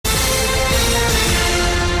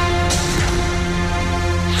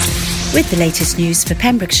With the latest news for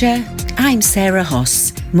Pembrokeshire, I'm Sarah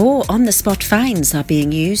Hoss. More on-the-spot fines are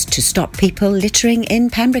being used to stop people littering in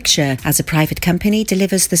Pembrokeshire as a private company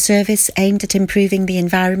delivers the service aimed at improving the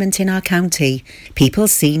environment in our county. People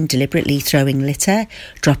seen deliberately throwing litter,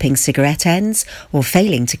 dropping cigarette ends or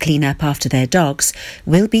failing to clean up after their dogs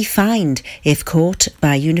will be fined if caught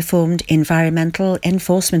by uniformed environmental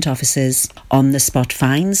enforcement officers. On-the-spot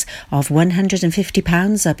fines of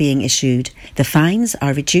 £150 are being issued. The fines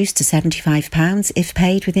are reduced to £75 if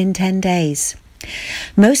paid within 10 days.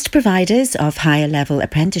 Most providers of higher level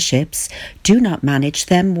apprenticeships do not manage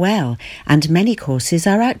them well, and many courses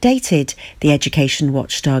are outdated, the Education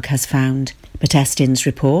Watchdog has found. But Estin's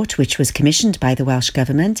report, which was commissioned by the Welsh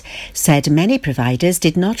Government, said many providers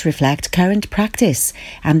did not reflect current practice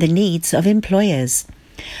and the needs of employers.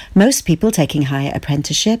 Most people taking higher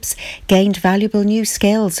apprenticeships gained valuable new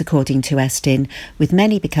skills, according to Estin, with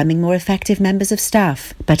many becoming more effective members of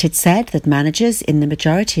staff. But it said that managers in the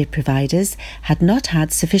majority of providers had not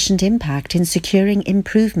had sufficient impact in securing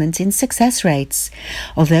improvement in success rates.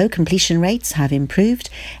 Although completion rates have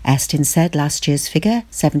improved, Estin said last year's figure,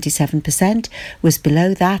 77%, was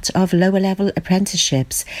below that of lower-level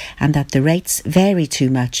apprenticeships and that the rates vary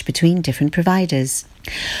too much between different providers.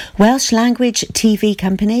 Welsh language TV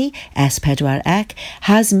company S4C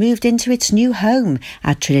has moved into its new home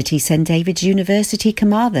at Trinity St David's University,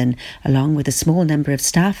 Carmarthen, along with a small number of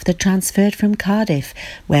staff that transferred from Cardiff,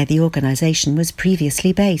 where the organisation was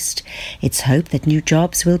previously based. It's hoped that new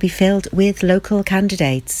jobs will be filled with local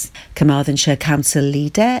candidates. Carmarthenshire Council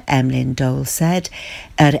leader Emlyn Dole said,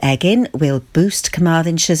 Yr Egin will boost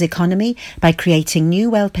Carmarthenshire's economy by creating new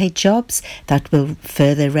well-paid jobs that will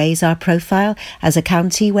further raise our profile as a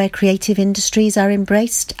county where creative industries are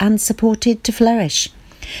embraced and supported to flourish.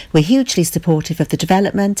 We're hugely supportive of the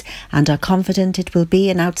development and are confident it will be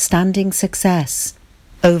an outstanding success.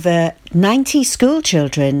 Over 90 school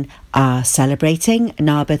children are celebrating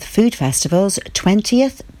Narberth Food Festival's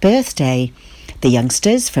 20th birthday. The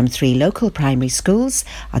youngsters from 3 local primary schools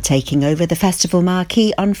are taking over the festival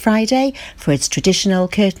marquee on Friday for its traditional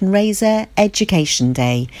curtain raiser Education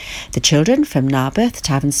Day. The children from Narberth,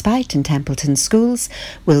 Tavenspite and Templeton schools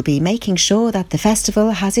will be making sure that the festival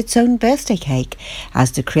has its own birthday cake,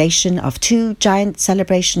 as the creation of 2 giant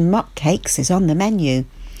celebration mock cakes is on the menu.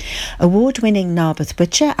 Award-winning Narberth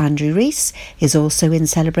butcher Andrew Rees is also in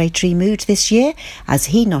celebratory mood this year as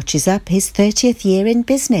he notches up his 30th year in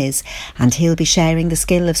business, and he'll be sharing the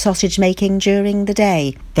skill of sausage making during the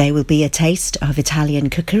day. There will be a taste of Italian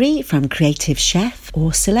cookery from creative chef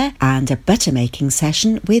Ursula and a butter making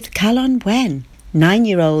session with Calon Wen.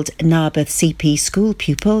 9-year-old Narberth CP school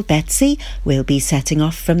pupil Betsy will be setting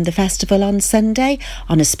off from the festival on Sunday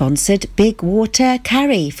on a sponsored big water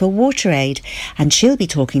carry for WaterAid, and she'll be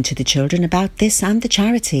talking to the children about this and the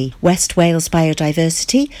charity. West Wales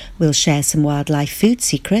Biodiversity will share some wildlife food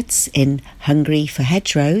secrets in Hungry for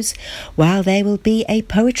Hedgerows, while there will be a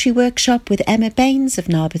poetry workshop with Emma Baines of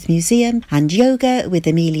Narberth Museum and yoga with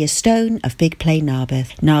Amelia Stone of Big Play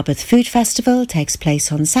Narberth. Narberth Food Festival takes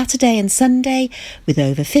place on Saturday and Sunday, with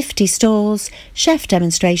over 50 stalls, chef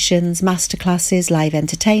demonstrations, masterclasses, live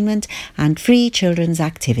entertainment and free children's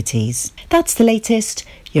activities. That's the latest.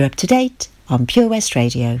 You're up to date on Pure West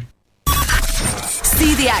Radio.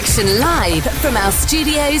 See the action live from our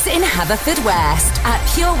studios in Haverfordwest at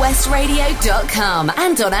purewestradio.com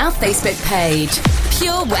and on our Facebook page.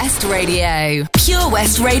 Pure West Radio. Pure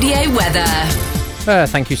West Radio weather.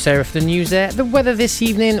 Thank you, Sarah, for the news there. The weather this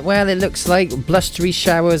evening, well, it looks like blustery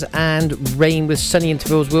showers and rain with sunny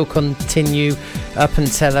intervals will continue up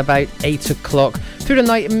until about 8 o'clock. Through the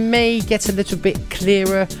night, it may get a little bit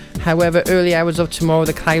clearer. However, early hours of tomorrow,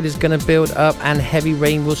 the cloud is going to build up and heavy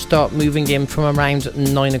rain will start moving in from around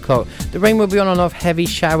 9 o'clock. The rain will be on and off heavy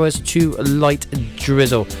showers to light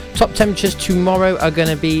drizzle. Top temperatures tomorrow are going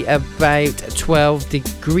to be about 12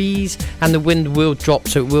 degrees and the wind will drop,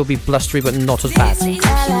 so it will be blustery but not as bad. So boy,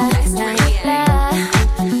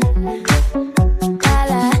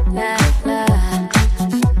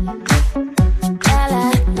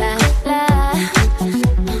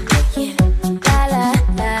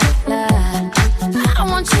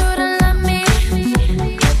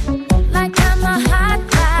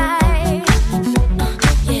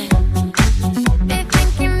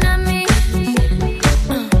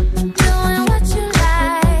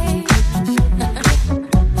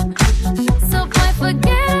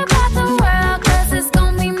 forget about the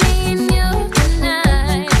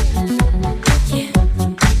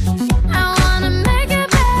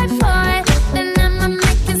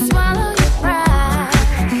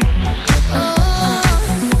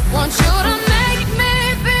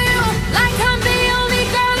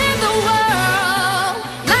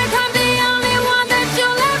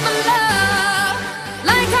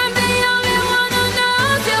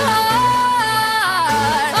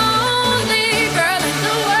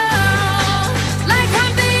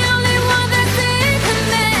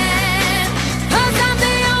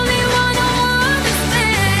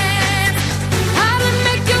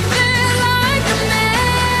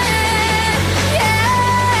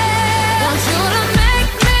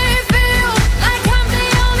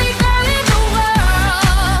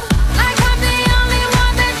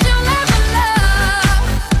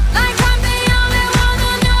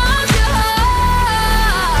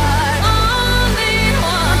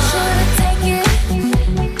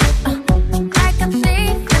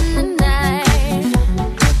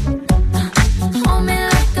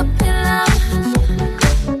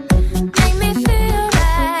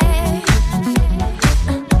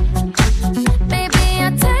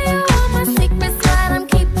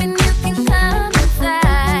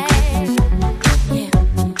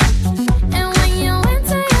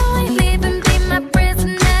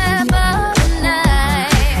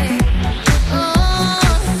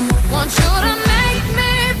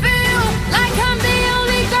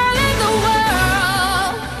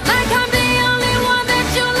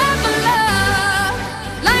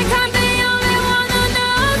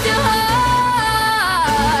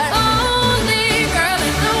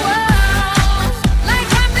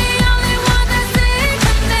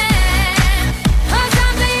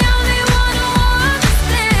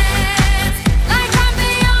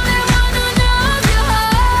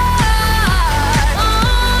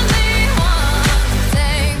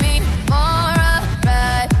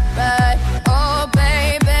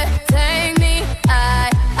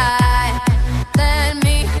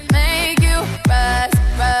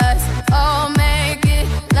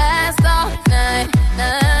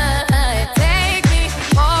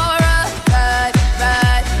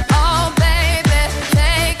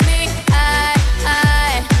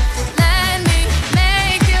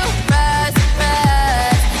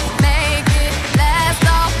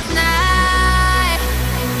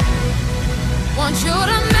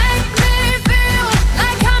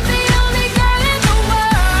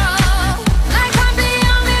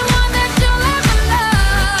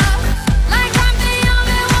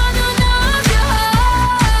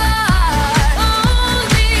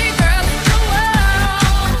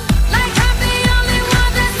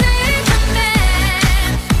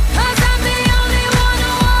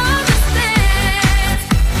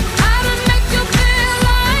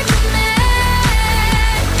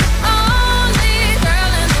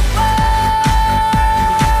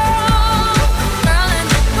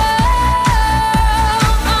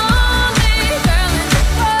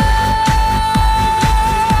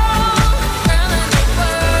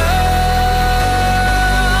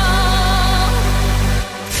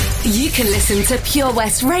can listen to Pure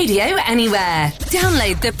West Radio anywhere.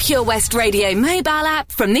 Download the Pure West Radio mobile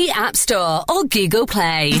app from the App Store or Google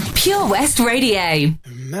Play. Pure West Radio.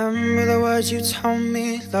 Remember the words you told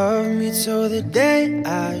me, love me till the day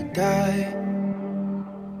I die.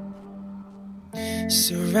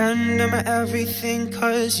 Surrender my everything,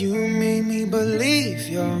 'cause you made me believe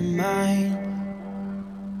you're mine.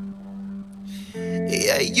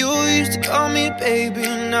 Yeah, you used to call me baby,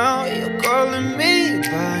 now you're calling me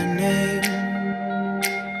by name.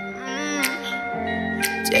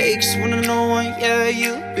 Takes one to know one, yeah,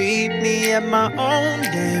 you beat me at my own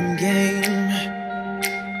damn game.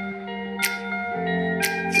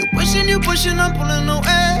 You pushing, I'm pulling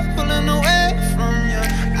away from you.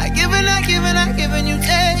 I give and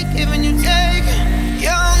you take,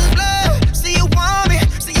 Young blood, see you want me, out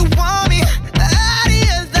of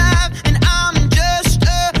your life, and I'm just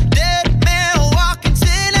a dead man walking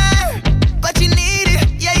tonight. But you need it,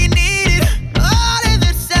 yeah, you need it, all of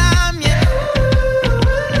the time, yeah.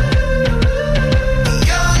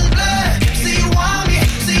 Young blood, see you want me,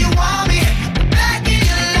 back in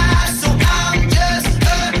your life, so I'm just a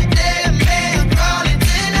dead man crawling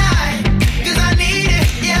tonight. 'Cause I need it,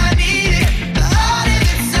 yeah, I need it, all of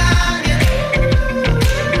the time, yeah.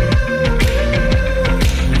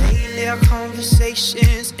 Lately our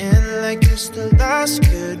conversations end like it's the last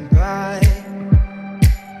goodbye.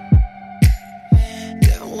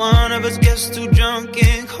 Then one of us gets too drunk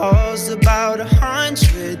and calls about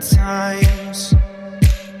 100 times.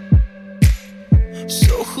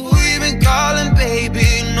 So who you been calling,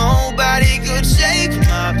 baby? Nobody could take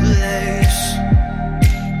my place.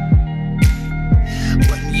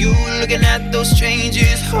 When you looking at those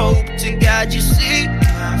strangers, hope to God you see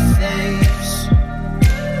my face.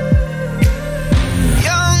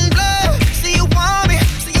 Young blood, see you want me,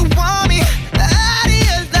 out of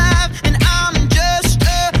your life, and I'm just a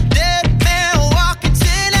dead man walking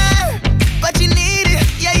tonight. But you need it,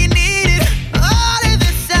 yeah, you need it, all of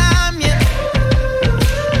the time, yeah.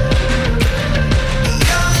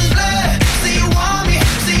 Young blood, see you want me,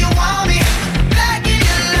 back in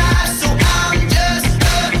your life, so I'm just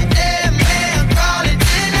a dead man crawling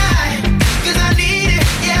tonight. 'Cause I need it,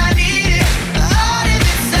 yeah, I need it, all of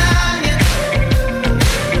the time, yeah.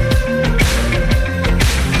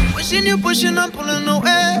 Pushing, I'm pulling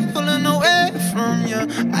away from you.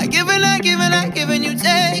 I give and you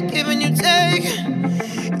take,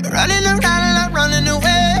 You're running away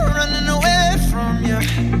from you,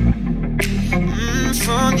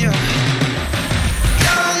 from you.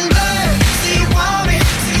 Young blood, see you want me,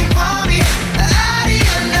 out of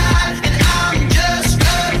your life, and I'm just a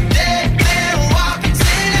dead man walking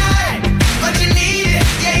tonight. But you need it,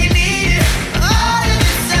 yeah, you need it, all of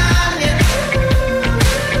the time, yeah.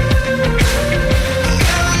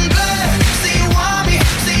 Young blood, see you want me,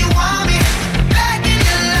 back in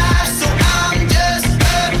your life, so I'm just a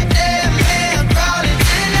dead man crawling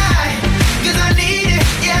tonight. 'Cause I need it,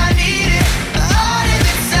 yeah, I need it, all of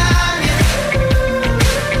the time, yeah.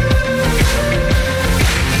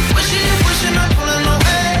 Pushing, I'm pulling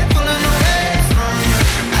away from you.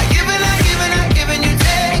 I give and you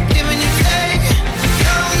take,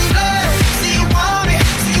 Young blood, see you want me,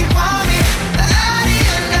 out of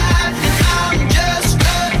your life, and I'm just a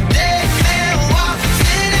dead man walking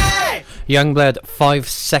tonight. Youngblood, 5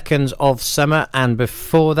 Seconds of Summer, and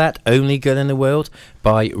before that, Only Girl in the World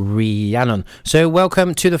by Rhiannon. So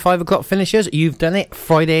welcome to the 5 o'clock finishers. You've done it.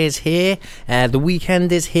 Friday is here. The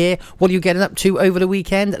weekend is here. What are you getting up to over the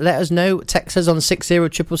weekend? Let us know. Text us on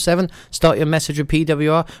 60777. Start your message with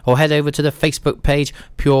PWR, or head over to the Facebook page,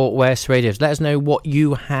 Pure West Radio. Let us know what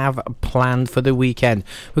you have planned for the weekend.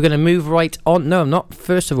 We're going to move right on. No, not.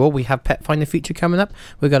 First of all, we have Pet Finder Feature coming up.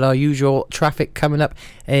 We've got our usual traffic coming up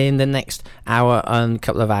in the next hour and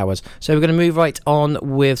couple of hours. So we're going to move right on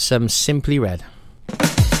with some Simply Red.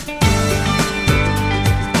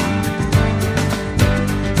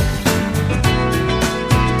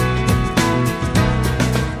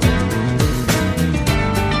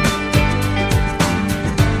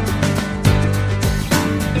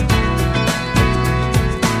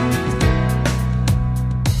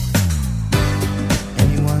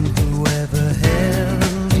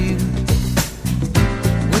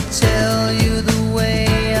 Tell you the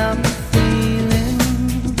way I'm feeling.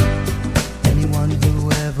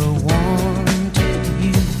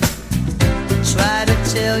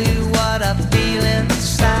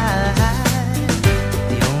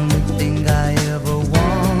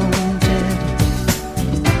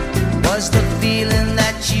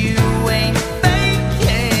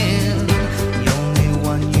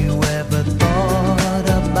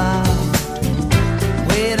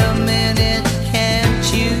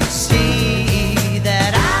 see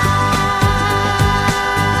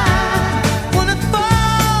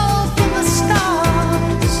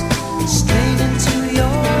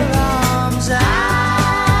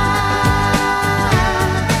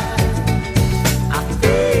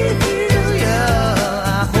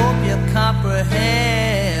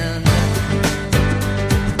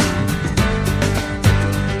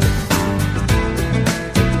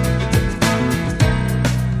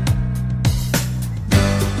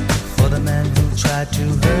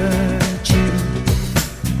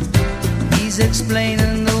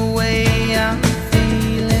explaining the way I'm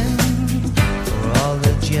feeling, for all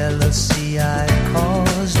the jealousy I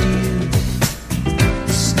caused you.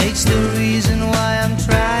 The snake's the reason why I'm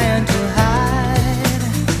trying to hide.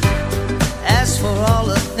 As for all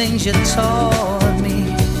the things you taught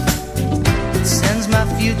me, it sends my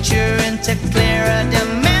future into clearer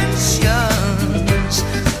dimensions.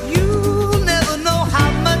 You'll never know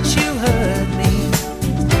how much you hurt me.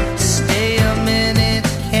 Stay a minute,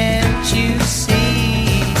 can't you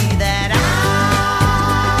see that I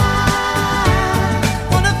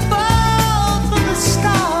wanna fall from the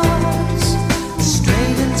stars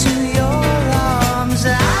straight into your arms? I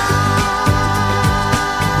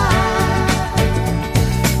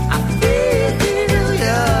feel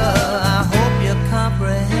ya, I hope you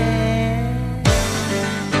comprehend.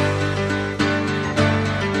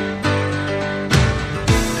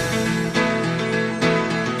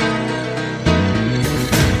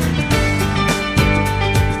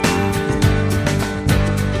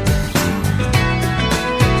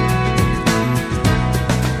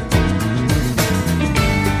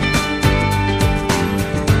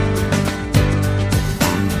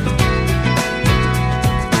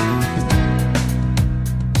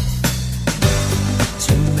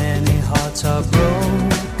 Too many hearts are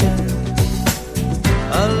broken.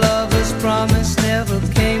 A lover's promise never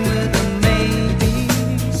came with a maybe.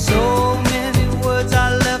 So many words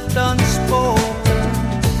are left unspoken.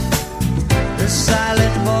 The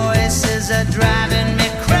silent voices are driving me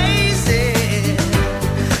crazy.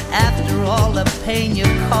 After all the pain you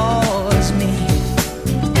caused me,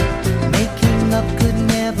 making up could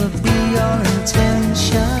never be your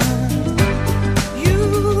intention.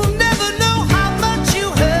 You'll never know how much you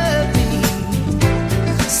hurt me.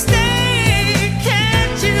 Stay,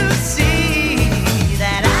 can't you see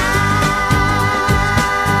that I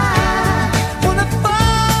wanna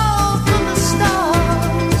fall from the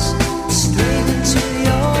stars straight into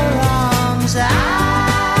your arms? I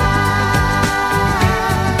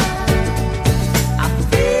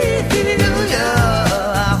feel ya,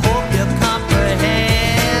 I hope you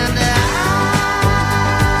comprehend. I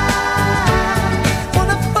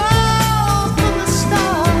wanna fall from the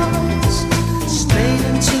stars straight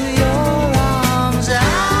into your arms. I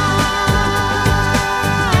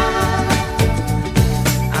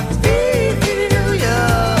feel ya,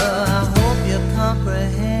 I hope you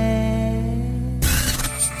comprehend.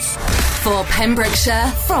 For Pembrokeshire,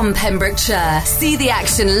 from Pembrokeshire. See the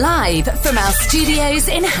action live from our studios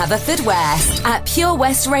in Haverfordwest at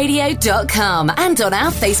purewestradio.com and on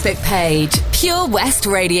our Facebook page, Pure West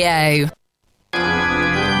Radio.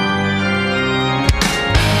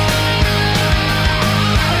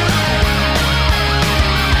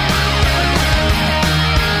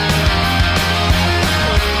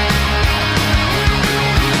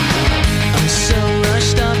 I'm so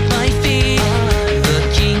rushed off my feet,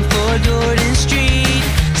 looking for Gordon Street.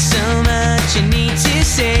 So much I need to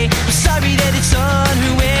say. I'm sorry that it's on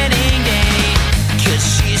her wedding day, 'cause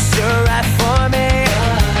she's so right for me.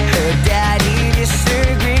 Her daddy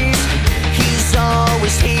disagrees. He's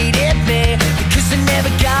always hated me because I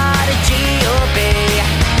never got a G.O.B.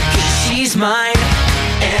 'Cause she's mine,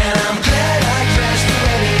 and I'm glad I crashed the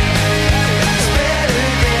wedding. It's better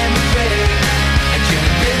than regretting. I could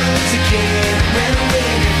have been loose again, ran away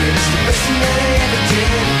and reversed the best thing that I ever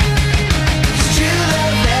did. 'Cause true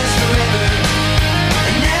love lasts forever,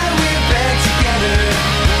 and now we're back together,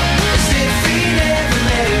 as if we never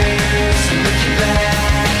met her. So looking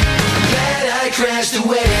back, I'm glad I crashed the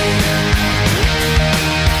wedding.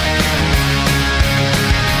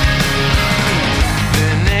 The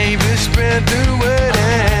neighbors spread the word,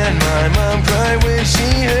 and my mom cried when she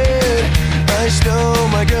heard I stole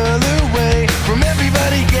my girl away from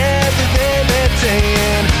everybody gathered there that day,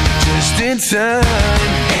 and just in time.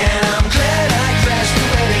 And I'm glad I crashed the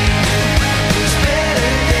wedding. It's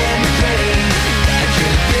better than regretting. I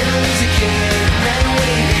could have been loose again, ran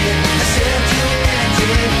away again. I said I'd do it and I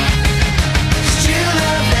did. 'Cause true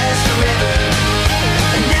love lasts forever,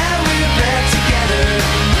 and now we're back together,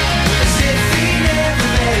 as if we never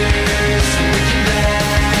met her. So looking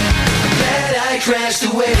back, I'm glad I crashed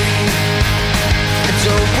the wedding. I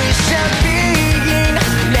don't wish I'm being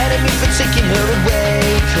mad at me for taking her away,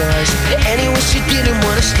 'cause anyway she didn't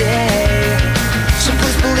wanna stay. So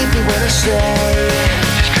please believe me when I say,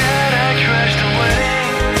 just glad I crashed the wedding.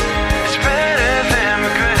 It's better than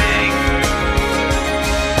regretting.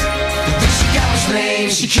 The way she got was lame.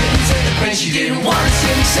 She couldn't take the pain. She didn't want to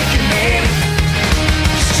say the second name.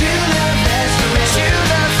 'Cause true love lasts forever. True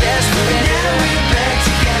love lasts forever. Now we're back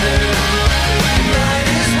together. You might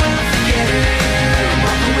as well forget her.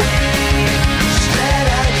 Walk away. Just glad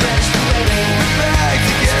I crashed the wedding.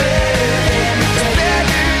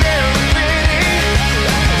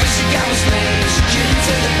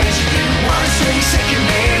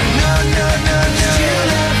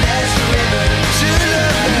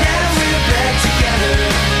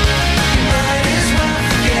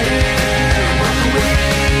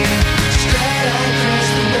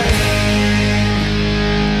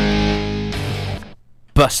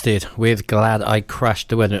 Busted with Glad I Crashed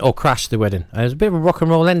the Wedding, or Crashed the Wedding. It was a bit of a rock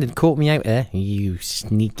and roll ending, caught me out there, you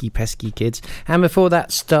sneaky pesky kids. And before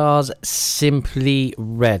that, Stars, Simply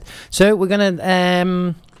Red. So we're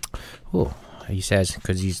gonna he says,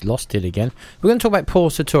 because he's lost it again. We're going to talk about Paul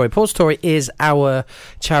Sartori. Paul Sartori is our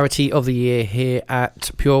charity of the year here at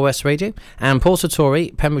Pure West Radio. And Paul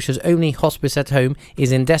Sartori, Pembrokeshire's only hospice at home,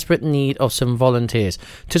 is in desperate need of some volunteers.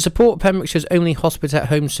 To support Pembrokeshire's only hospice at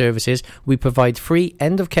home services, we provide free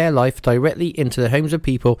end-of-care life directly into the homes of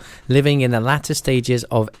people living in the latter stages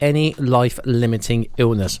of any life-limiting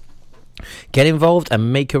illness. Get involved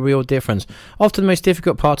and make a real difference. Often the most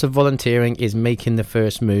difficult part of volunteering is making the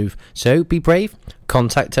first move. So be brave.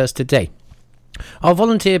 Contact us today. Our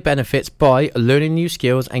volunteer benefits by learning new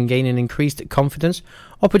skills and gaining increased confidence.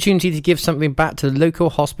 Opportunity to give something back to the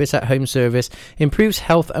local hospice at home service improves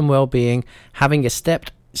health and well-being. Having a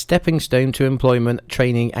stepping stone to employment,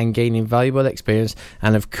 training and gaining valuable experience,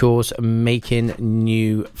 and of course making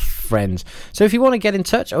new friends. So if you want to get in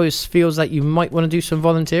touch, or it feels like you might want to do some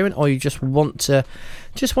volunteering, or you just want to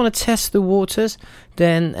test the waters,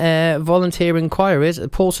 then volunteer inquiries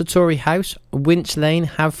at Paul Sartori House, Winch Lane,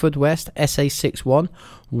 Haverfordwest, SA61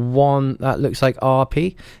 1, that looks like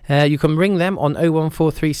RP. You can ring them on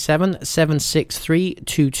 01437 763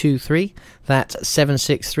 223. That's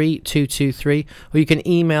 763 223. Or you can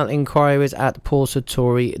email inquiries at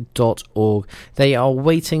paulsartori.org. They are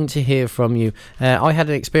waiting to hear from you. I had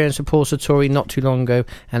an experience with Paul Sartori not too long ago,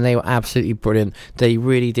 and they were absolutely brilliant. They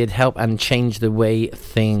really did help and change the way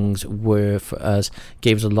things were for us.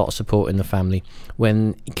 Gave us a lot of support in the family,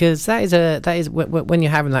 because that is when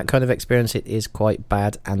you're having that kind of experience, it is quite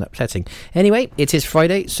bad and upsetting. Anyway, it is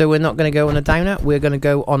Friday, so we're not going to go on a downer. We're going to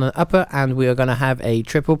go on an upper, and we are going to have a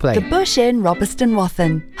triple play. The Bush Inn, Robeston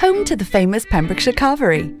Wathen, home to the famous Pembrokeshire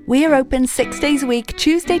Carvery. We are open 6 days a week,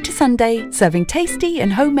 Tuesday to Sunday, serving tasty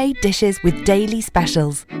and homemade dishes with daily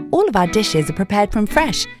specials. All of our dishes are prepared from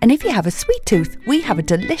fresh, and if you have a sweet tooth, we have a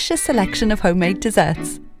delicious selection of homemade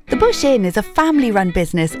desserts. The Bush Inn is a family-run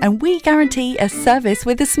business, and we guarantee a service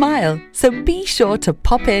with a smile. So be sure to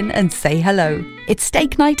pop in and say hello. It's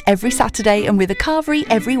steak night every Saturday, and with a carvery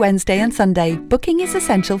every Wednesday and Sunday. Booking is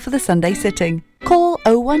essential for the Sunday sitting. Call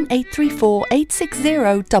 01834 860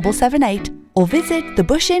 778 or visit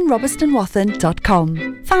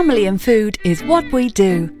thebushinnrobestonwathen.com. Family and food is what we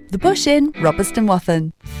do. The Bush Inn, Robeston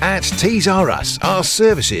Wathen. At Tees R Us, our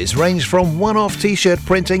services range from one-off t-shirt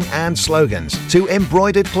printing and slogans to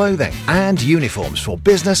embroidered clothing and uniforms for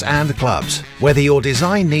business and clubs. Whether your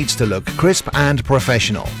design needs to look crisp and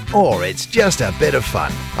professional, or it's just a bit of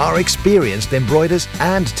fun, our experienced embroiders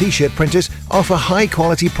and t-shirt printers offer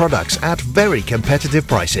high-quality products at very competitive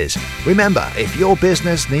prices. Remember, if your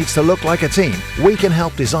business needs to look like a team, we can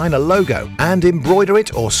help design a logo and embroider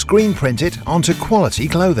it or screen print it onto quality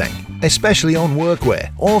clothing, especially on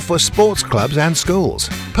workwear or for sports clubs and schools.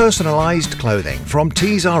 Personalised clothing from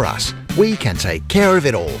Tees R Us. We can take care of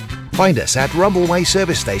it all. Find us at Rumbleway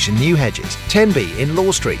Service Station, New Hedges, 10B in Law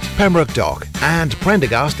Street, Pembroke Dock, and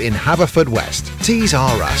Prendergast in Haverfordwest. Tees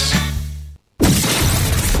R Us.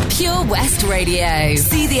 Pure West Radio.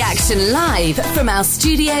 See the action live from our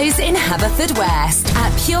studios in Haverfordwest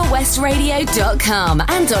at purewestradio.com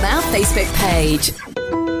and on our Facebook page.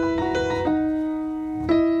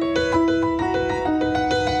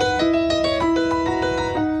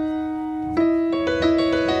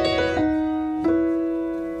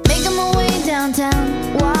 Making my way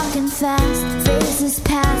downtown, walking fast, faces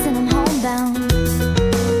pass and I'm homebound.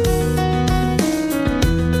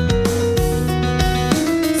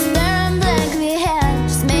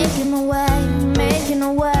 Making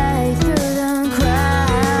a way through the crowd.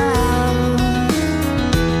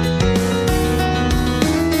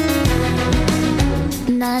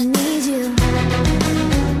 And I need you,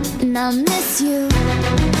 and I miss you,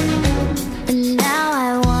 and now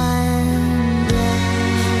I wonder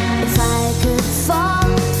if I could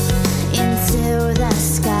fall into the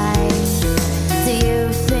sky. Do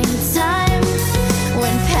you think time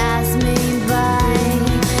went past me by?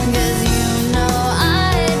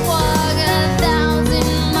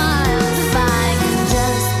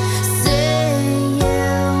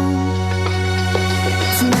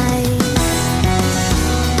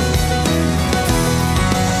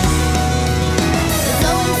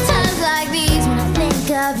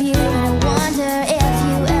 Of you, and I wonder if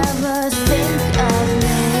you ever think of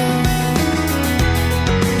me.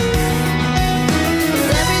 'Cause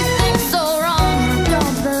everything's so wrong, I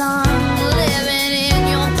don't belong, living in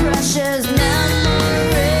your precious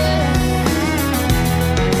memory.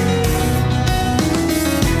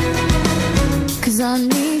 'Cause I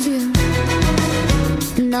need you,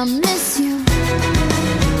 and I miss you,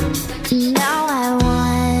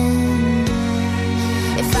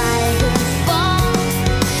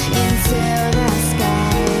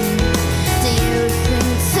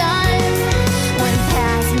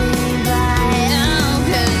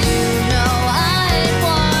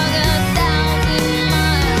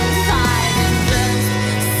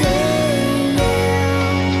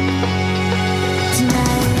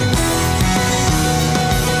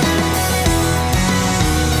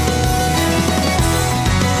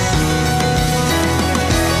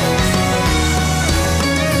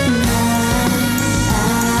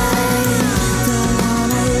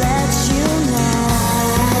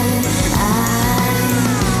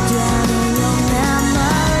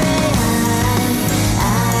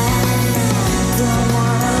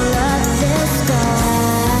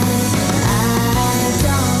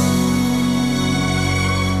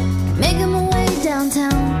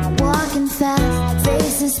 downtown, walking fast,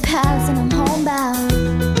 faces pass and I'm homebound.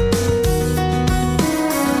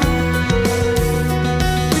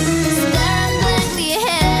 Staring blankly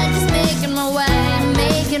ahead, just making my way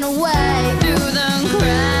through the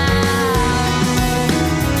crowd.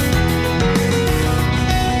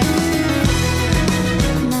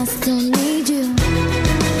 And I still need you,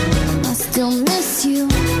 I still miss you.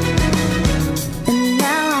 And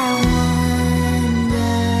now I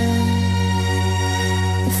wonder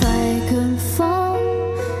if I could fall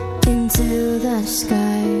into the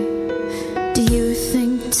sky. Do you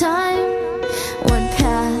think time would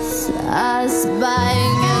pass us by?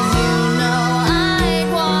 'Cause you know I'd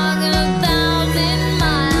walk 1,000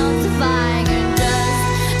 miles if I could just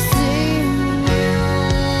see you.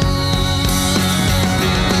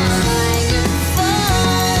 I could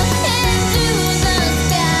fall into the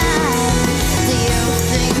sky. Do you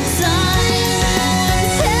think time would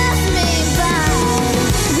pass me by?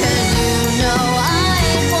 'Cause you know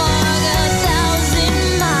I'd walk 1,000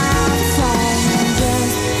 miles if I could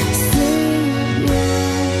just see you.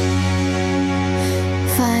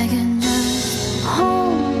 If I can just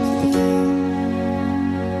hold you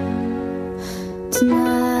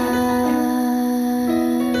tonight.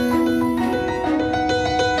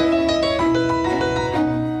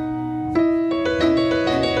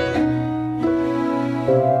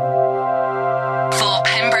 For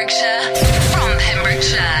Pembrokeshire, from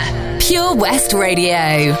Pembrokeshire, Pure West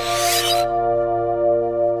Radio.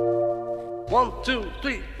 1, 2,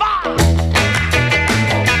 3, 4.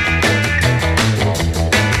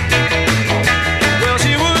 Well,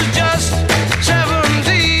 she was just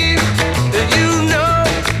 17. You know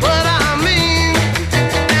what I mean.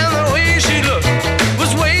 And the way she looked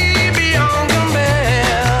was way beyond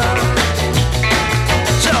compare.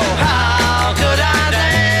 So how could I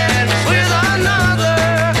dance with another?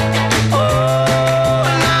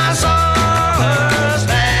 Oh, and I saw her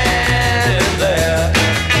standing there.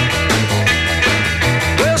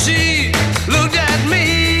 Well, she looked at me,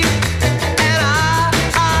 and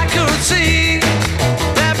I could see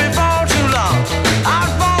that before too long I'd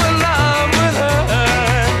fall in love with her.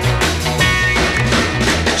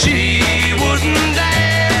 She wouldn't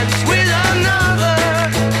dance with another.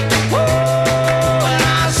 Whoa, and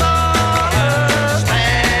I saw her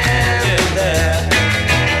standing there.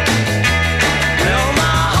 Well,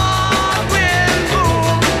 my heart went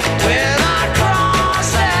boom when I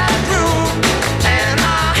crossed that room, and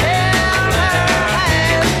I held her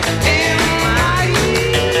hand in my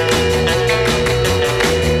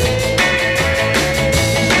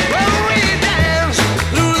Well, we danced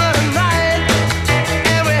through the night,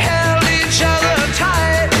 and we held each other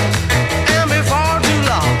tight, and before too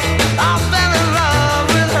long I fell in love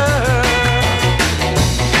with her.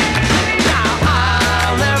 Now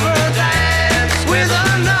I'll never dance with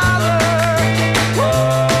another. Whoa,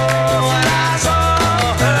 and I saw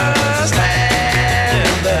her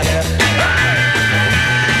standing there.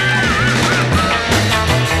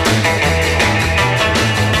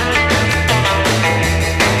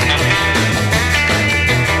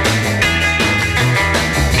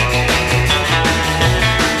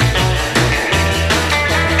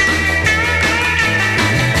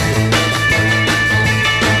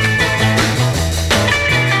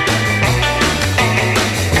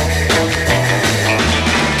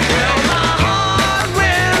 Well, my heart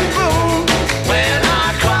went boom when I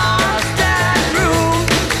crossed that room,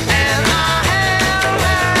 and I held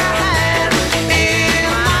her hand in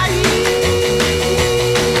my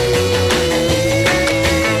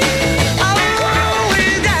Oh, we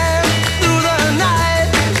danced through the night,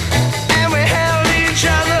 and we held each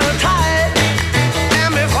other tight,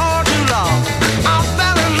 and before too long I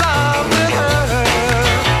fell in love with her.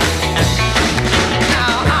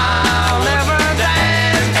 Now I'll never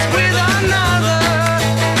dance with another.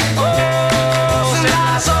 Oh, since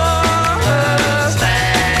I saw her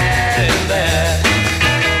standing there.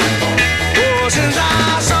 Oh, since I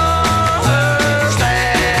saw her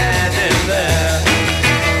standing there.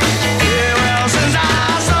 Yeah, well, since I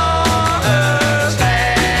saw her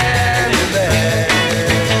standing there.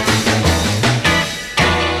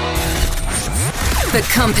 For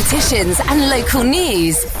competitions and local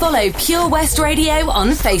news, follow Pure West Radio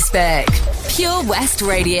on Facebook. Pure West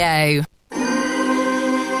Radio.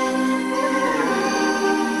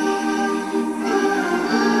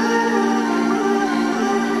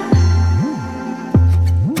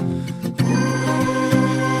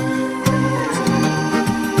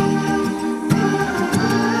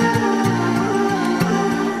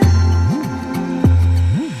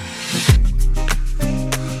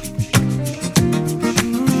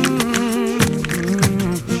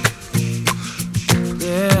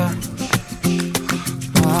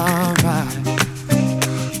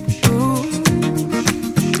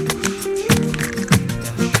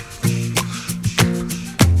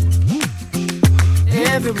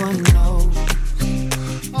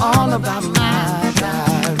 all about my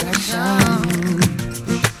direction.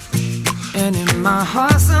 And in my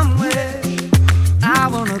heart somewhere, I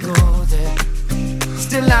wanna go there.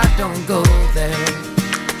 Still I don't go there.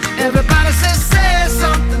 Everybody says, say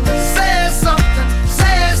something, say something,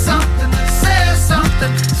 say something, say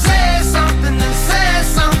something, say something, say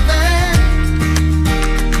something.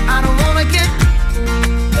 I don't wanna get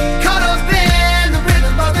caught up in the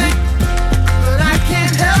rhythm of it, but I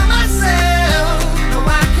can't help myself. No,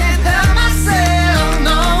 I can't help myself.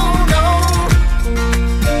 No, no.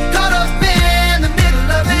 Caught up in the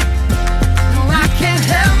middle of it. No, I can't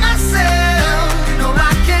help myself. No,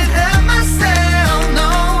 I can't help myself. No,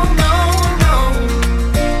 no, no.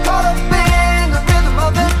 Caught up in the rhythm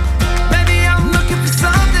of it. Maybe I'm looking for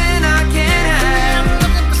something I can't have.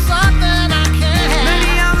 Looking for something I can't have.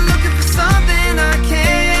 Maybe I'm looking for something I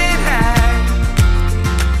can't have.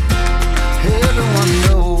 Everyone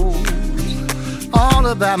knows all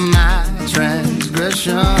about my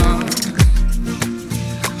transgression.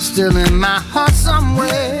 Still in my heart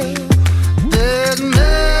somewhere, there's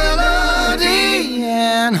melody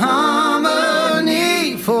and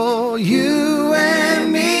harmony for you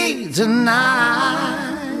and me tonight.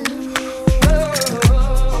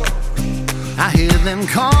 I hear them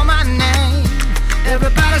call my name.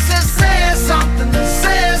 Everybody says, say something,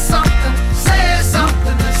 say something, say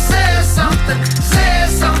something, say something, say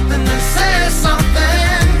something, say something.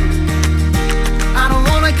 I don't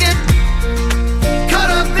wanna get caught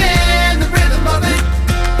up in the rhythm of it,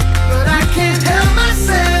 but I can't help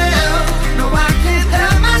myself. No, I can't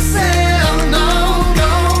help myself. No,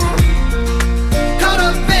 no. Caught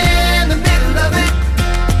up in the middle of it.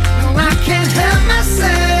 No, I can't help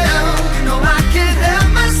myself. No, I can't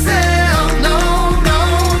help myself. No, no,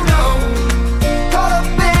 no. Caught up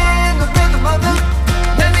in the rhythm of it.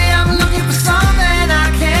 Maybe I'm looking for something I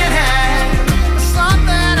can't have.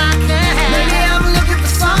 Something I can't have. Maybe I'm looking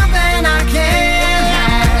for something I can't have.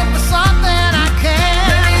 Something I can't have.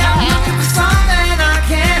 Maybe I'm looking for something I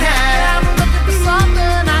can't have. Looking for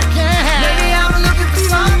something I can't have. Maybe I'm looking for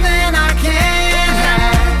something I can't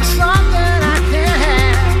have. Something I can't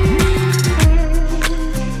have.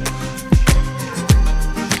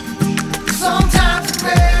 Sometimes the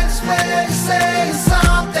best way to say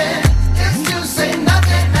something is to say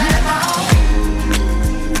nothing at all.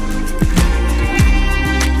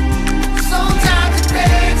 Sometimes the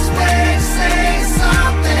best way to say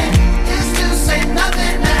something is to say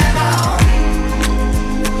nothing at all.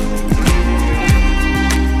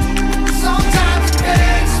 Sometimes the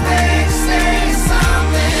best way to say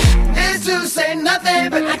something is to say nothing,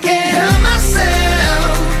 but I can't help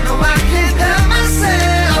myself. No, I can't help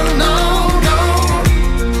myself. No, no.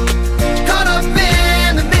 Caught up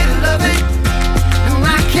in the middle of it. No,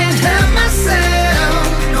 I can't help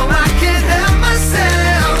myself. No, I can't help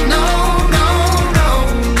myself. No, no, no.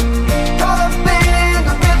 Caught up in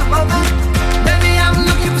the rhythm of it. Maybe I'm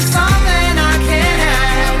looking for something I can't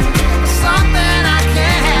have. Something I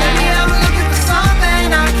can't have. Maybe I'm looking for something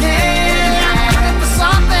I can't have. Looking for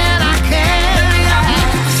something I can't have. Maybe I'm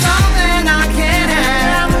looking for something I can't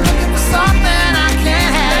have. Looking for something I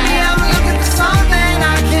can't have. Maybe I'm looking for something I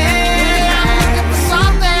can't have. Looking for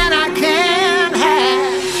something I can't have.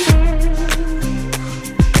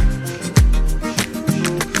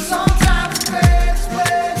 Sometimes the best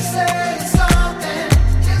way to say something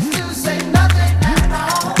is to say nothing at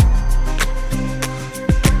all.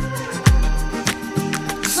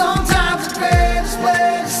 Sometimes the best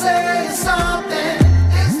way to say something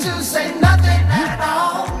is to say nothing at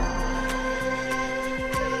all.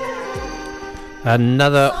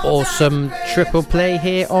 Another awesome triple play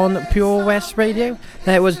here on Pure West Radio.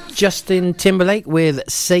 That was Justin Timberlake with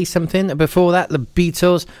Say Something. Before that, the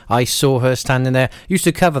Beatles, I Saw Her Standing There. Used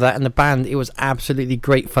to cover that in the band. It was absolutely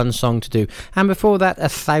great fun song to do. And before that,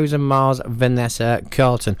 1,000 Miles, Vanessa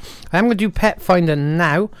Carlton. I'm going to do Pet Finder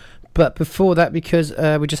now. But before that, because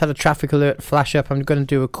we just had a traffic alert flash up, I'm going to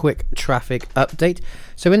do a quick traffic update.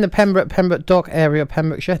 So in the Pembroke Dock area of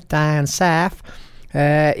Pembrokeshire, down south,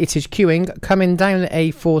 it is queuing coming down the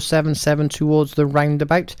A477 towards the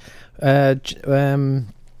roundabout.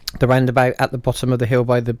 The roundabout at the bottom of the hill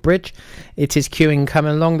by the bridge. It is queuing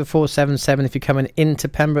coming along the 477 if you're coming into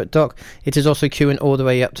Pembroke Dock. It is also queuing all the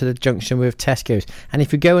way up to the junction with Tesco's. And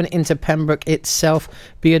if you're going into Pembroke itself,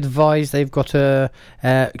 be advised they've got a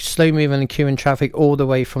slow moving and queuing traffic all the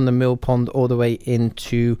way from the Mill Pond all the way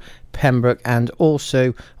into Pembroke, and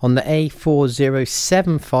also on the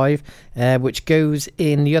A4075 which goes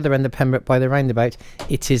in the other end of Pembroke by the roundabout.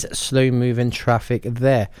 It is slow moving traffic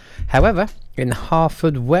there. However, in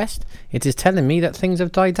Harford West, it is telling me that things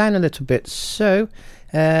have died down a little bit. So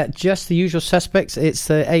Just the usual suspects. It's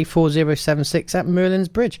the A4076 at Merlin's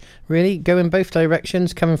Bridge. Really, go in both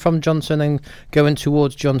directions, coming from Johnson and going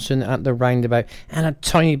towards Johnson at the roundabout, and a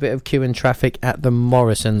tiny bit of queue in traffic at the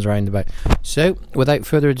Morrison's roundabout. So, without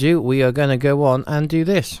further ado, we are going to go on and do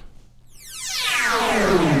this.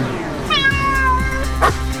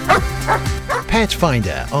 Pet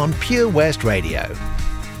Finder on Pure West Radio.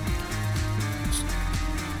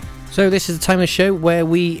 So this is the time of the show where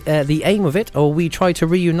the aim of it, or we try to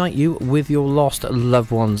reunite you with your lost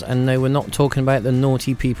loved ones. And no, we're not talking about the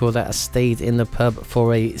naughty people that have stayed in the pub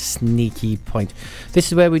for a sneaky pint. This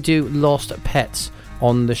is where we do lost pets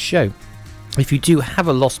on the show. If you do have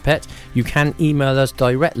a lost pet, you can email us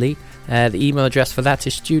directly. The email address for that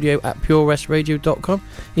is studio@purewestradio.com.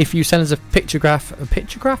 If you send us a photograph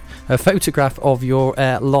of your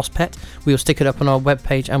lost pet, we'll stick it up on our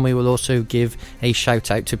webpage, and we will also give a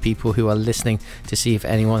shout out to people who are listening to see if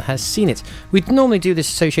anyone has seen it. We normally do this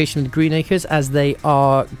association with Greenacres, as they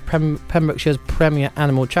are Pembrokeshire's premier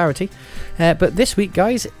animal charity. But this week,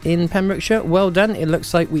 guys, in Pembrokeshire, well done. It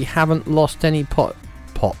looks like we haven't lost any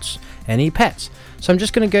pets. So I'm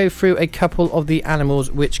just going to go through a couple of the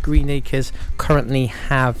animals which Greenacres currently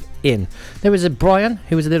have in. There is a Brian,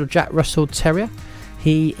 who is a little Jack Russell Terrier.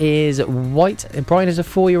 He is white. Brian is a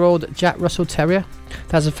 4-year-old Jack Russell Terrier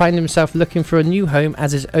that has found himself looking for a new home,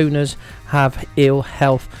 as his owners have ill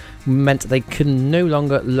health, meant they can no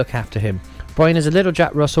longer look after him. Brian is a little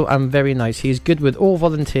Jack Russell and very nice. He is good with all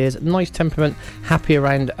volunteers, nice temperament, happy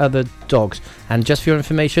around other dogs. And just for your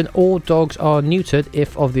information, all dogs are neutered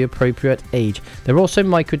if of the appropriate age. They're also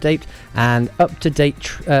microdoped and up-to-date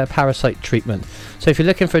parasite treatment. So if you're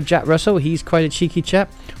looking for a Jack Russell, he's quite a cheeky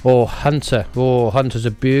chap. Or Hunter. Oh, Hunter's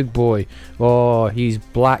a big boy. Oh, he's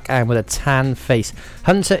black and with a tan face.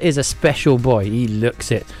 Hunter is a special boy. He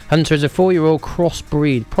looks it. Hunter is a 4-year-old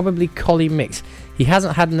crossbreed, probably collie mix. He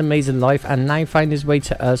hasn't had an amazing life and now found his way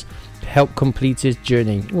to us to help complete his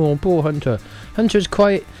journey. Oh, poor Hunter. Hunter is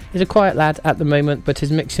a quiet lad at the moment, but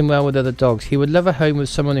is mixing well with other dogs. He would love a home with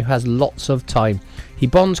someone who has lots of time. He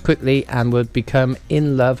bonds quickly and would become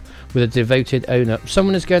in love with a devoted owner.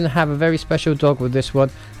 Someone is going to have a very special dog with this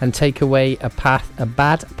one and take away a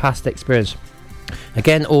bad past experience.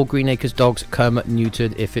 Again, all Greenacres dogs come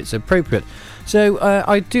neutered if it's appropriate. So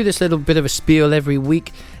I do this little bit of a spiel every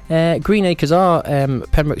week. Greenacres are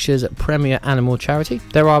Pembrokeshire's premier animal charity.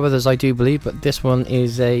 There are others, I do believe, but this one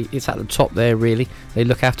it's at the top there, really. They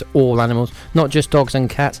look after all animals, not just dogs and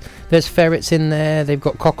cats. There's ferrets in there, they've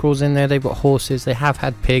got cockerels in there, they've got horses, they have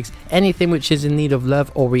had pigs. Anything which is in need of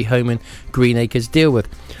love or rehoming, Greenacres deal with.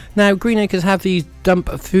 Now, Greenacres have these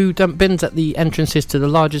food dump bins at the entrances to the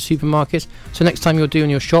largest supermarkets. So next time you're doing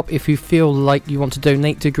your shop, if you feel like you want to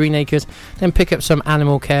donate to Greenacres, then pick up some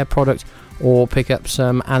animal care product or pick up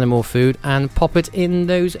some animal food and pop it in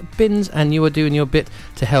those bins, and you are doing your bit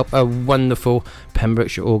to help a wonderful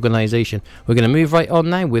Pembrokeshire organisation. We're going to move right on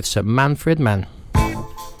now with some Manfred Mann.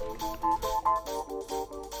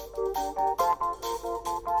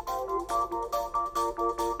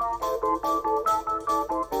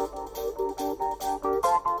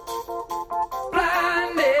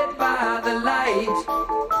 Blinded by the light,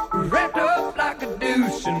 wrapped up like a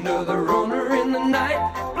douche, another runner in the night.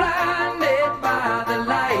 Blinded by the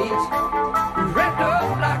light, wrapped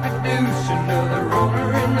up like a douche, another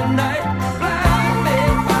runner in the night.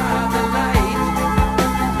 Blinded by the light,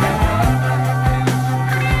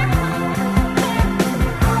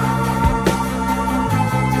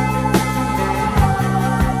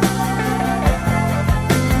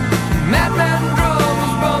 madman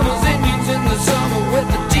drums, bombers, Indians in the summer with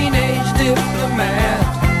a teenage diplomat.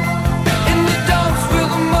 In the dumps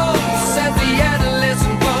with a mug, said the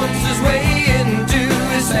adolescent.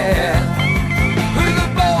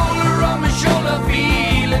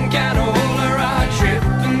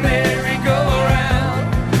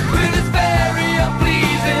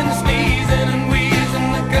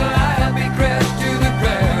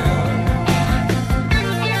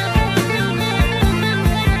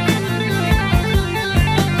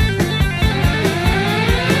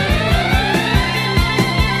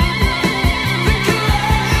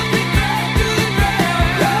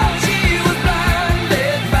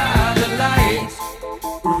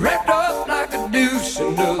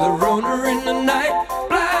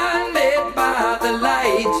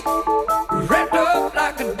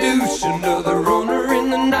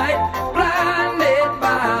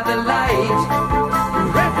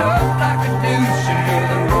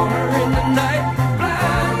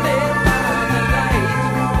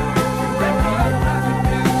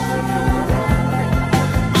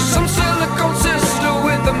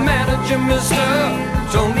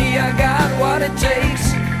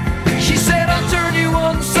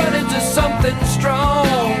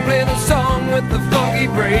 with the funky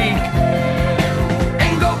break.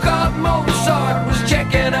 And go-kart Mozart was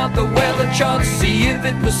checking out the weather chart to see if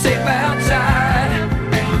it was safe outside.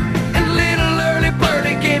 And little early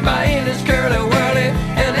birdie came by in his curly-whirly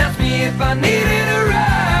and asked me if I needed a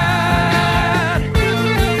ride.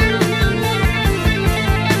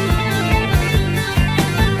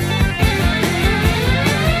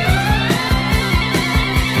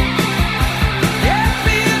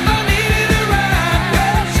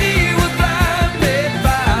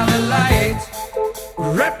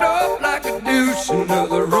 Wrapped up like a douche,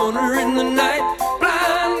 another runner in the night,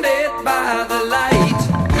 blinded by the light.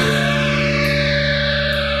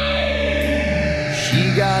 She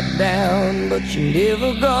got down, but she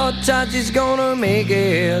never got tight. She's gonna make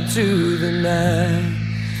it to the night.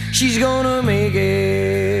 She's gonna make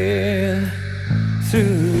it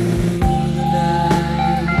through.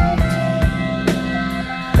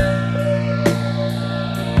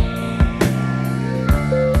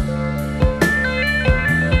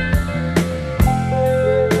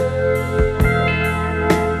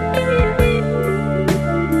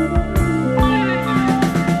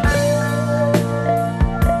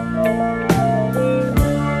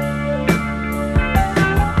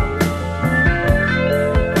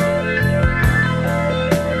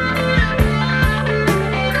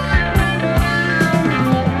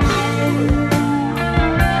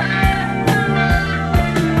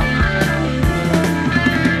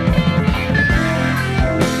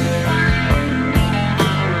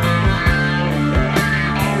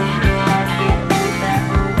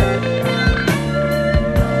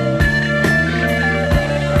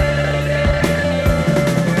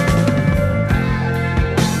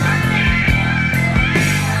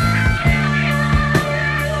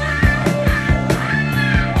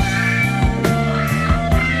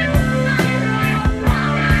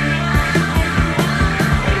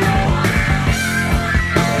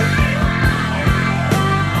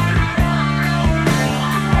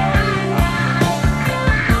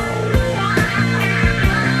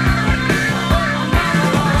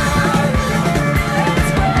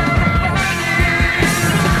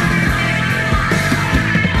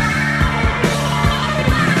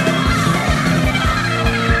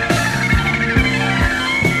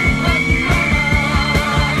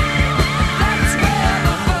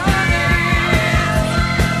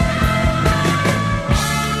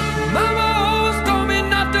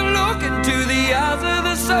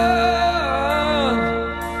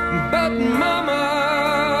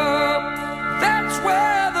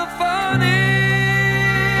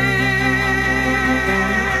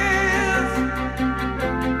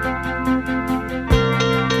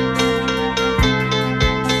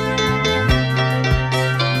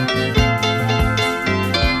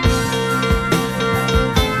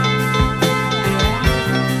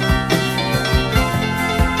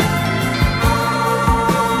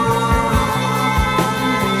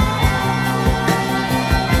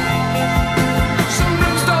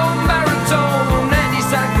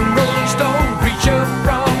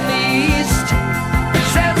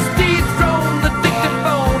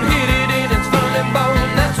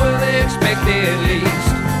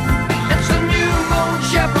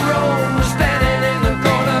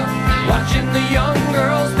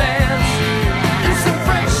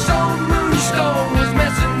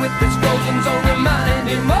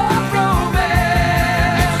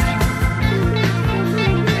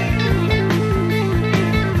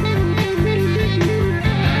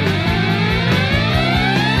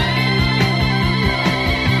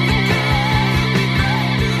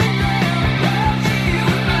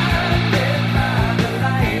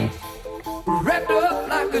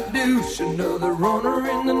 Another runner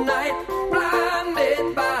in the night,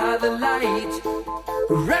 blinded by the light.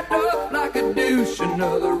 Wrapped up like a douche,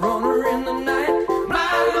 another runner in the night,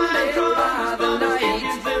 blinded by the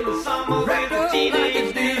light. Wrapped up like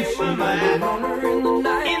a douche, another runner in the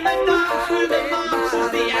night. In the dark with the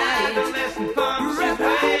monsters, the adolescent bumps his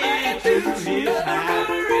way to his night.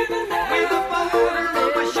 With a boulder on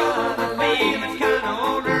my shoulder, feeling kinda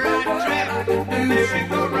older, I trapped the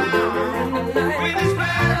merry-go-round. With his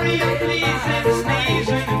fiery pleasing,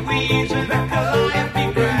 sneezing and wheezing, the empty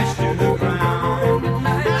crash to the ground.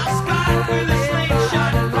 Now Scott with a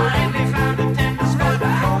slingshot finally found a tender spot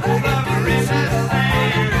for lover in his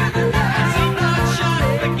hand. And some bloodshot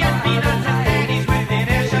forget-me-not to daddies within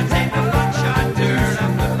earshot, take the buckshot, turn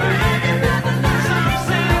up the band. Some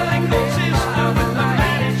selling good sister with the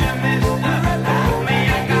manager mister. Oh me,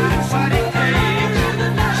 I got what it takes.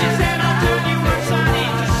 She said, I'll turn you on, sonny,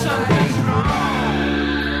 to something's wrong.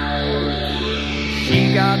 She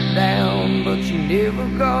got down, but she never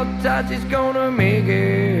got tight. She's gonna make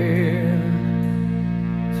it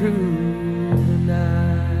through the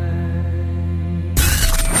night.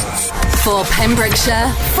 For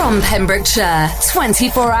Pembrokeshire, from Pembrokeshire,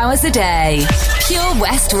 24 hours a day. Pure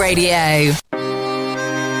West Radio.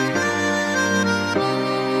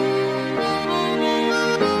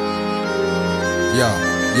 Yeah.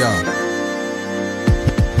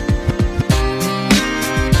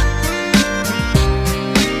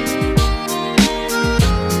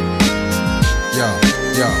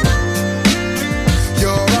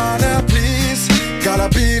 Your Honor, please, gotta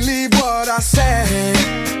believe what I say.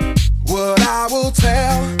 What I will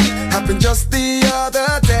tell happened just the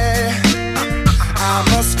other day. I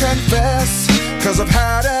must confess, 'cause I've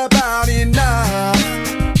had about enough.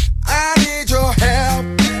 I need your help,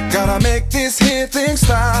 gotta make this here thing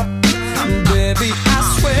stop. Baby, I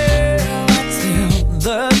swear I'll tell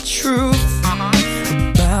the truth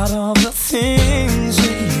about all the things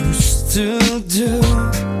you used to do.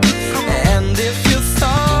 And if you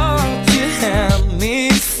thought you had me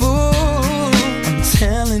fooled, I'm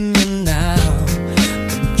telling you now,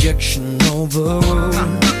 objection overruled.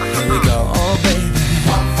 Here we go, oh baby.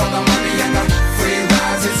 One for the money and the free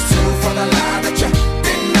rides, it's two for the lie that you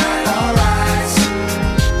deny. All rise,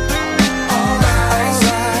 all rise,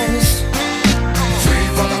 three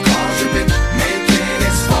for the calls you've been making,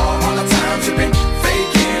 it's four all the times you've been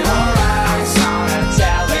faking. All rise,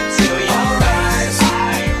 tell it to you. All rise,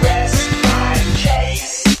 I rest my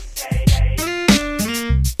case.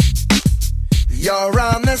 You're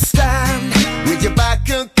on the stand with your back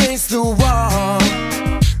against the wall,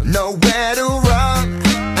 nowhere to run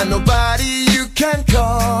and nobody you can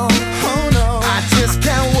call. Oh no, I just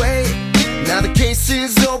can't wait. Now the case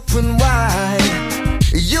is open wide.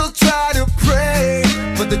 You'll try to pray,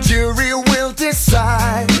 but the jury will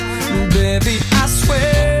decide. Baby, I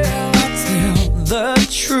swear I'll tell the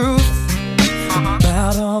truth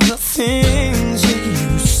about all the things you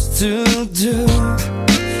used to do.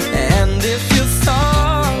 And if you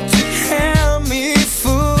thought you had me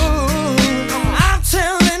fooled, I'm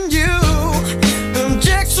telling you,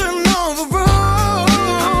 objection overruled.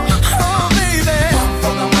 Oh baby, One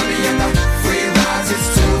for the money and the free rides, it's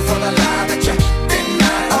two for the lie that you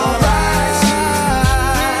deny. All rise,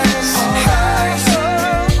 all rise,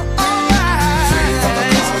 three for the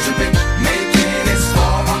calls you've been making, it's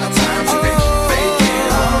four all the times you've been faking.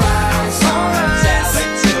 All rise, tell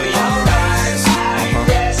it to you. All rise,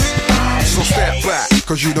 so step back,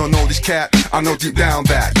 'cause you don't know this cat. I know deep down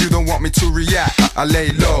that you don't want me to react. I lay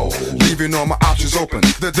low, leaving all my options open.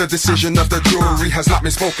 The decision of the jury has not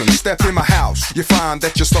been spoken. Step in my house, you find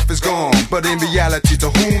that your stuff is gone. But in reality, to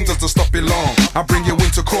whom does the stuff belong? I bring you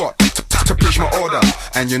into court to preach my order,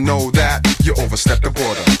 and you know that you overstepped the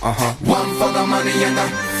border. One for the money and the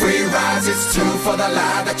free rides, it's two for the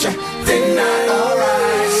lie that you deny. All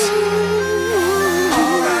rise,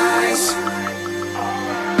 all rise,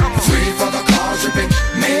 three for the calls you've been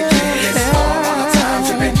making, it's four all the times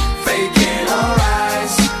you've been faking. All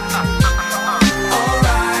rise, all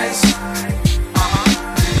rise,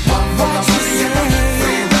 one for the money and the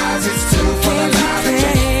free rides, it's two for the lie that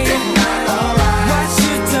you deny. All rise, what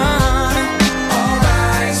you done? all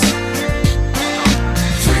rise,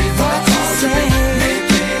 three for the calls you've been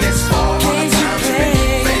making, it's four all the times you've been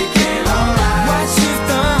faking. All rise, What you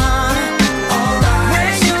done? all rise,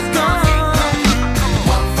 Where you gone?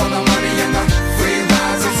 one for the money and the free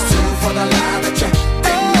rides, it's two for the lie that you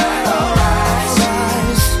deny. All rise,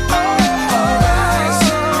 all rise,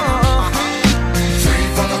 three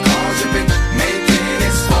for the calls you've been making,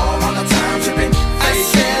 it's four all the times you've been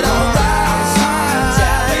faking. All rise,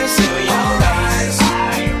 tell it to you. All rise, I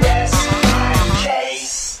rest my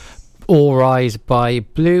case. All Rise by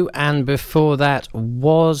Blue, and before that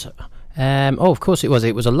was of course it was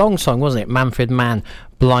a long song, wasn't it? Manfred Mann,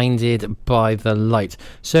 Blinded by the Light.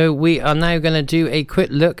 So we are now going to do a quick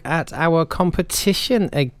look at our competition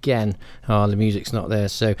again. Oh, the music's not there.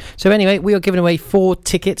 So anyway, we are giving away 4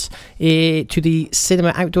 tickets to the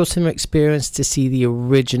outdoor cinema experience to see the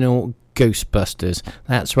original Ghostbusters.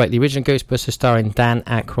 That's right, the original Ghostbusters starring Dan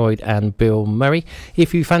Aykroyd and Bill Murray.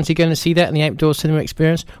 If you fancy going to see that in the outdoor cinema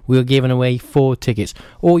experience, we're giving away 4 tickets.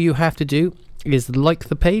 All you have to do is like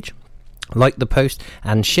the page, like the post,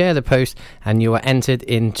 and share the post, and you are entered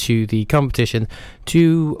into the competition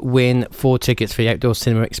to win 4 tickets for the outdoor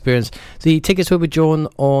cinema experience. The tickets will be drawn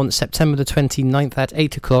on September the 29th at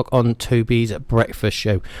 8 o'clock on Toby's Breakfast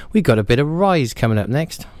Show. We've got a bit of Rise coming up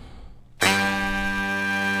next.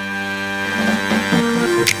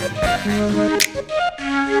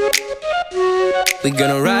 We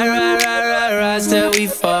gonna ride till we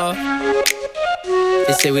fall.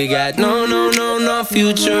 They say we got no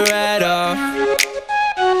future at all.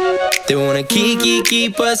 They wanna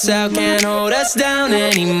keep us out, can't hold us down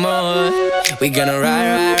anymore. We gonna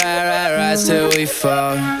rise till we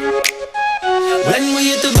fall. When we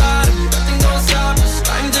hit the bottom, nothing gon' stop us.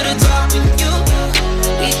 Climb to the top with you.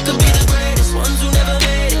 We could be the greatest ones who never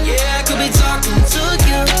made it. Yeah, I could be talking to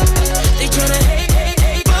you. They tryna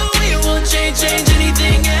hate, but we won't change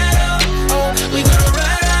anything at all. Oh, we gonna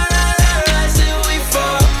rise till we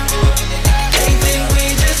fall. They think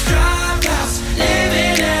we just dropped out,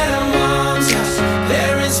 living at our mom's house.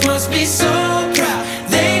 Parents must be so proud,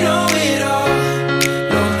 they know it all.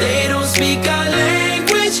 No, they don't speak our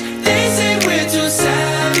language. They say we're too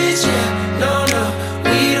savage. Yeah, no,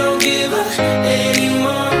 we don't give up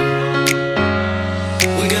anymore.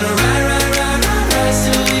 We're gonna rise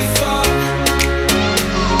till we fall.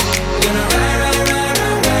 We're gonna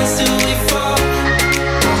rise till we fall.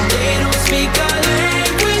 They don't speak our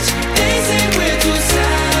language. They say we're too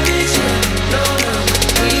savage. Yeah, no,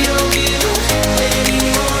 we don't give up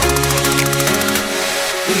anymore.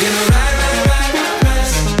 We're gonna rise.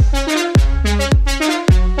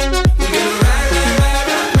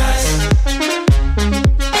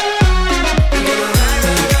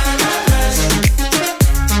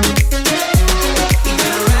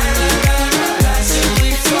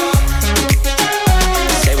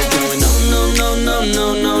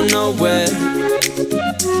 Nowhere.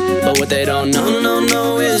 But what they don't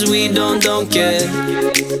know is we don't care.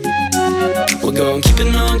 We're gonna keep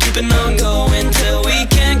it on going till we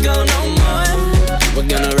can't go no more. We're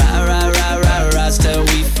gonna rise till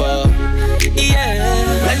we fall. Yeah.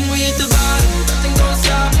 When we hit the bottom, nothing gon'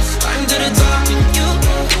 stop us. Climb to the top with you.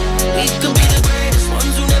 We could be the greatest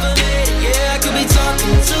ones who never made it. Yeah, I could be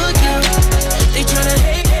talking to you. They tryna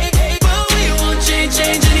hate, but we won't change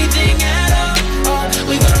anything at all. Oh,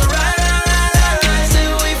 we gonna rise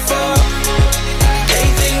till we fall. They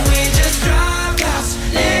think we just dropped out,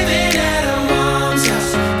 living at our mom's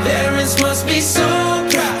house. Parents must be so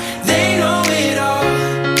proud, they know it all.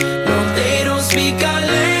 No, they don't speak our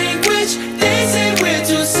language. They say we're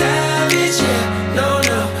too savage. Yeah, no,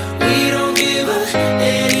 we don't give up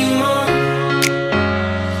anymore.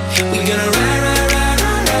 We gonna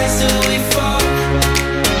rise till we fall.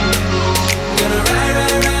 Gonna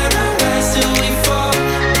rise till we fall.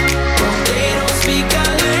 They don't speak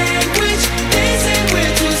our language. They say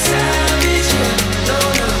we're too savage. Yeah, no,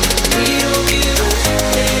 we don't give up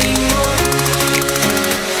anymore.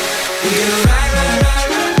 We're gonna rise.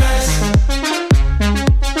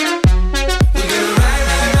 We're gonna rise. We're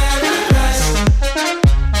gonna rise.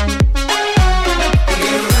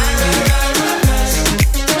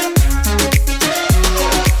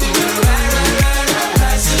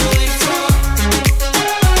 Till we fall.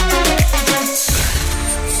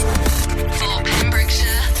 For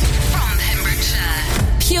Pembrokeshire, from Pembrokeshire.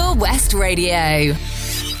 Pure West Radio.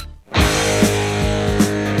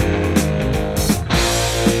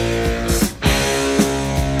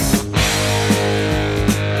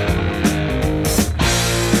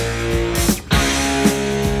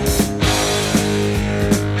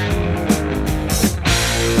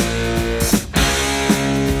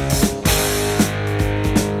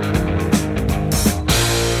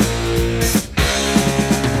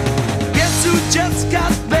 Guess who just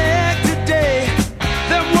got back today?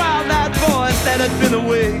 Them wild-eyed boys that had been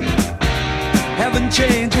away haven't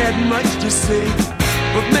changed, had much to say.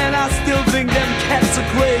 But man, I still think them cats are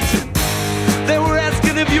crazy. They were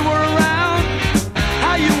asking if you were around,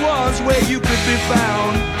 how you was, where you could be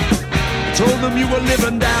found. Told them you were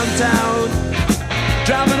living downtown,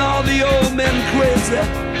 driving all the old men crazy.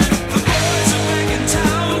 The boys are back in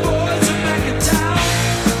town, boys are back in town.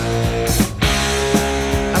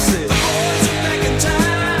 I said, the boys are back in town.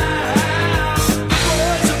 The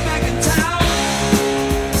boys are back in town.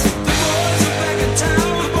 The boys are back in town.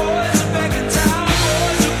 The boys are back in town. The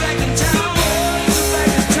boys are back in town. Boys are back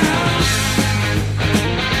in town.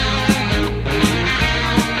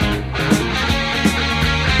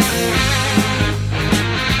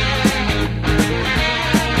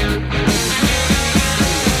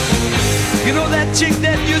 You know that chick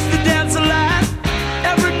that used to dance a lot?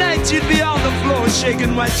 Every night she'd be on the floor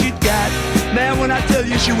shaking what she'd got. Man, when I tell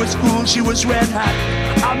you she was cool, she was red hot.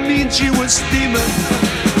 I mean, she was steaming.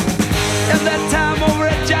 And that time over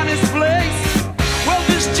at Johnny's place, well,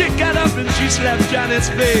 this chick got up and she slapped Johnny's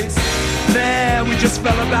face. Man, we just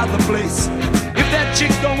fell about the place. If that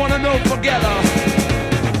chick don't wanna know, forget her.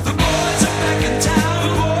 The boys are back in town.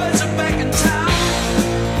 The boys are back in town.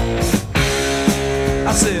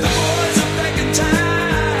 I said, the boys are back in town.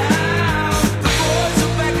 The boys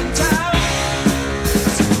are back in town.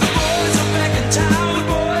 The boys are back in town. The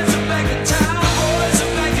boys are back in town. The boys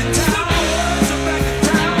are back in town. The boys are back in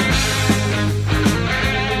town.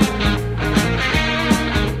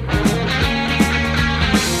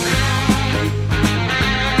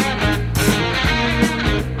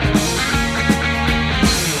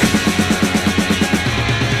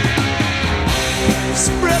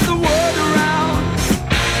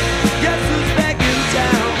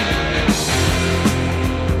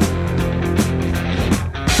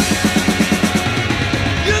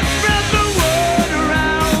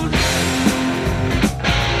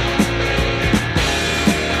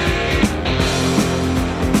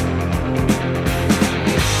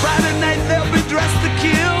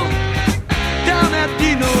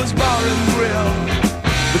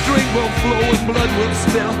 will flow and blood will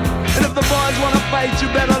spill. And if the boys wanna fight, you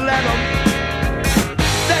better let them.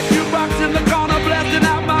 That jukebox in the corner blasting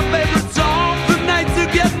out my favorite song. The nights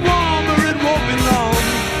are getting warmer, it won't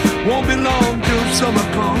be long till summer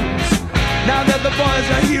comes. Now that the boys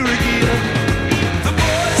are here again. The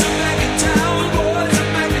boys are back in town, boys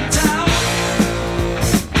are back in town.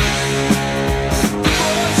 The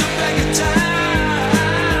boys are back in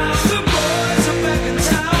town. The boys are back in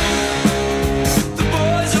town. The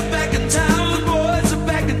boys are back in town. The boys are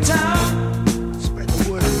back in town. Spread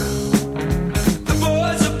the word around. The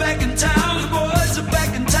boys are back in town. The boys are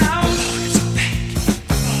back in town. The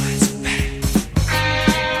boys are back.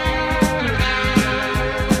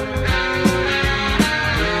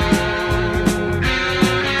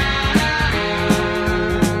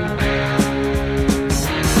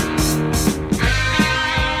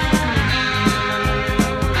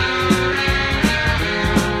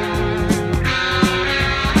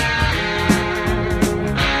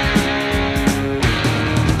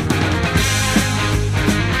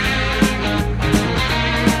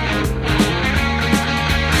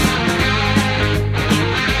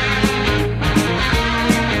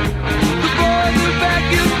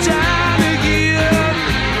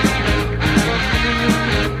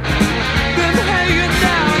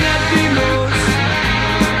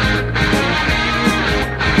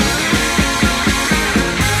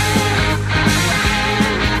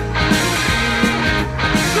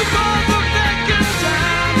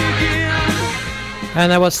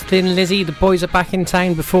 And that was Thin Lizzy, The Boys Are Back in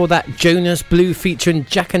Town. Before that, Jonas Blue featuring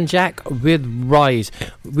Jack and Jack with Rise.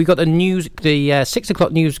 We got the news, the 6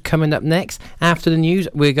 o'clock news coming up next. After the news,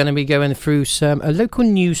 we're going to be going through a local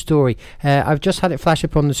news story. I've just had it flash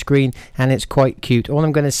up on the screen and it's quite cute. All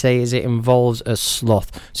I'm going to say is it involves a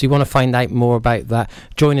sloth. So you want to find out more about that,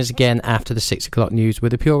 join us again after the 6 o'clock news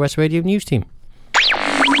with the Pure West Radio news team.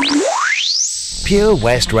 Pure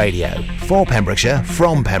West Radio. For Pembrokeshire,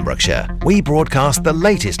 from Pembrokeshire. We broadcast the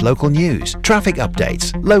latest local news, traffic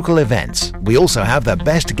updates, local events. We also have the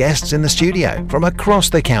best guests in the studio from across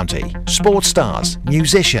the county. Sports stars,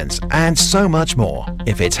 musicians, and so much more.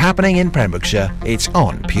 If it's happening in Pembrokeshire, it's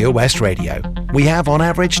on Pure West Radio. We have on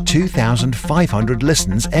average 2,500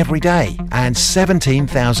 listens every day and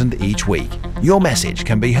 17,000 each week. Your message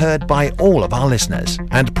can be heard by all of our listeners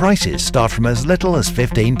and prices start from as little as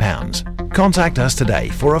 £15. Contact us today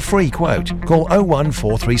for a free quote. Call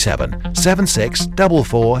 01437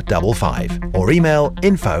 764455 or email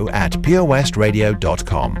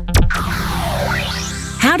info@purewestradio.com.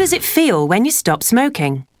 How does it feel when you stop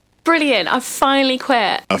smoking? Brilliant, I've finally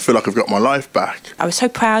quit. I feel like I've got my life back. I was so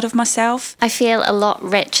proud of myself. I feel a lot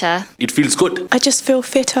richer. It feels good. I just feel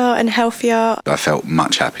fitter and healthier. I felt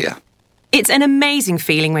much happier. It's an amazing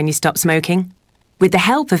feeling when you stop smoking. With the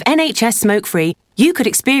help of NHS Smoke Free, you could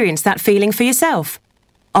experience that feeling for yourself.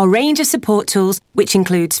 Our range of support tools, which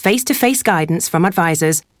includes face-to-face guidance from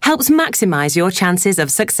advisors, helps maximise your chances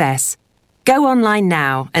of success. Go online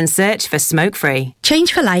now and search for Smoke Free.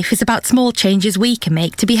 Change for Life is about small changes we can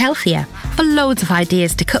make to be healthier. For loads of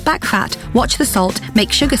ideas to cut back fat, watch the salt,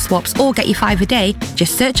 make sugar swaps or get your 5 a day,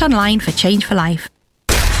 just search online for Change for Life.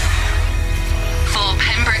 For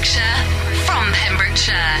Pembrokeshire, from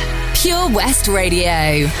Pembrokeshire, Pure West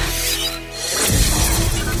Radio.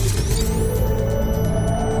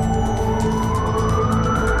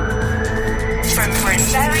 From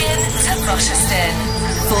Brindarian to Rochester.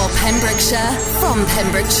 For Pembrokeshire, from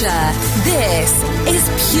Pembrokeshire, this is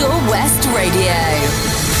Pure West Radio.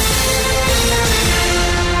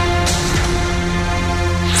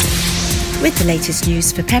 With the latest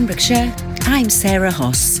news for Pembrokeshire, I'm Sarah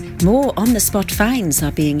Hoss. More on-the-spot fines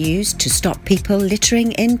are being used to stop people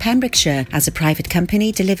littering in Pembrokeshire as a private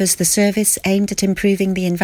company delivers the service aimed at improving the environment.